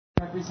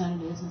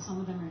representatives, and some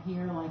of them are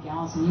here, like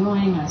Allison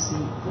Ewing, I see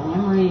Phil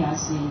Emery, I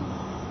see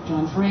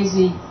John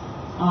Frazee,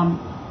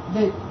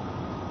 that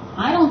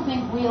I don't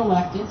think we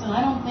electeds, and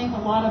I don't think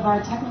a lot of our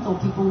technical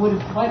people would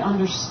have quite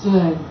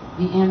understood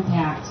the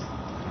impact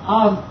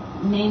of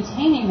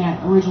maintaining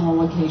that original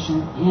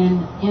location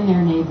in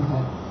their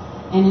neighborhood.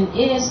 And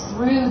it is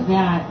through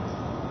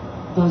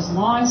those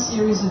long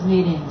series of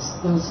meetings,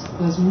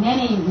 those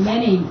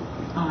many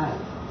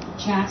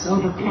chats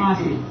over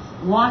coffee,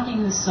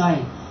 walking the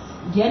site,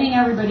 getting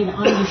everybody to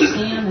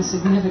understand the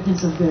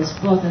significance of this,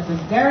 both at the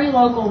very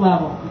local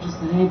level, which is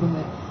the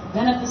neighborhood,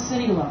 then at the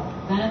city level,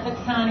 then at the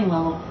county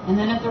level, and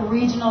then at the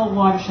regional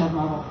watershed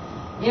level.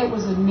 It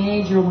was a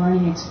major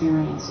learning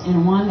experience,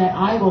 and one that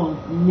I will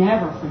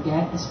never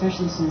forget,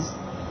 especially since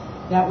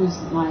that was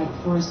my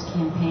first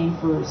campaign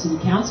for city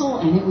council,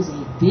 and it was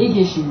a big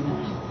issue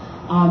then.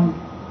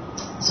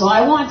 So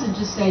I want to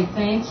just say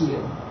thank you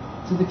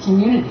to the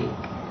community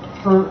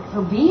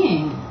for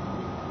being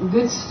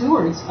good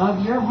stewards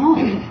of your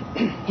home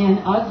and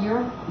of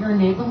your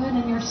neighborhood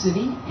and your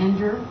city and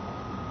your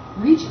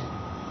region.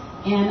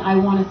 And I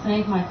want to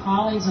thank my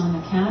colleagues on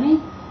the county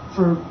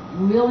for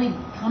really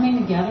coming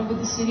together with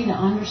the city to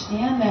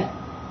understand that,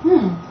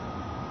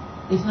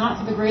 if not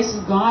for the grace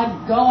of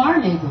God, go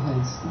our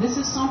neighborhoods. This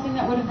is something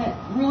that would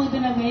have really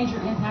been a major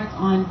impact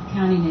on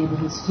county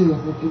neighborhoods too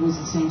if it was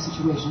the same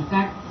situation. In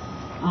fact,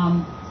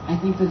 I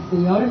think that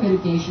the odor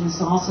mitigation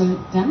has also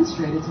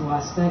demonstrated to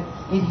us that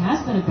it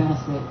has been a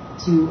benefit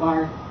to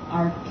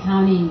our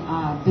county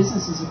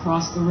businesses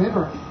across the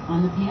river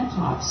on the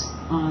Pantops,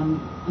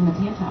 in the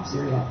Pantops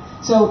area.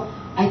 So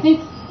I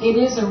think it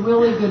is a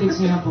really good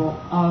example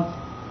of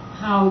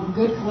how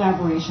good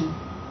collaboration,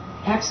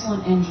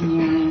 excellent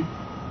engineering,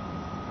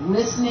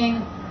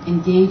 listening,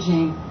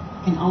 engaging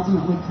can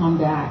ultimately come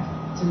back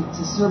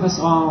to serve us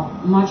all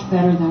much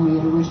better than we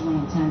had originally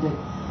intended.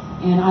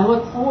 And I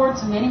look forward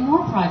to many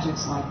more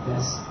projects like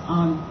this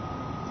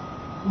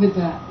with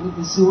the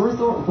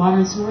Water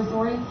and Sewer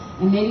Authority,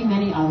 and maybe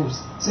many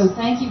others. So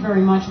thank you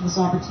very much for this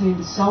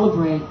opportunity to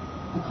celebrate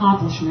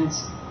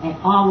accomplishments at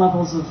all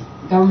levels of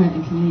government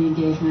and community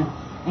engagement,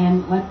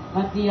 and let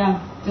the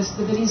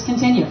festivities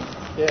continue.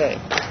 Yeah.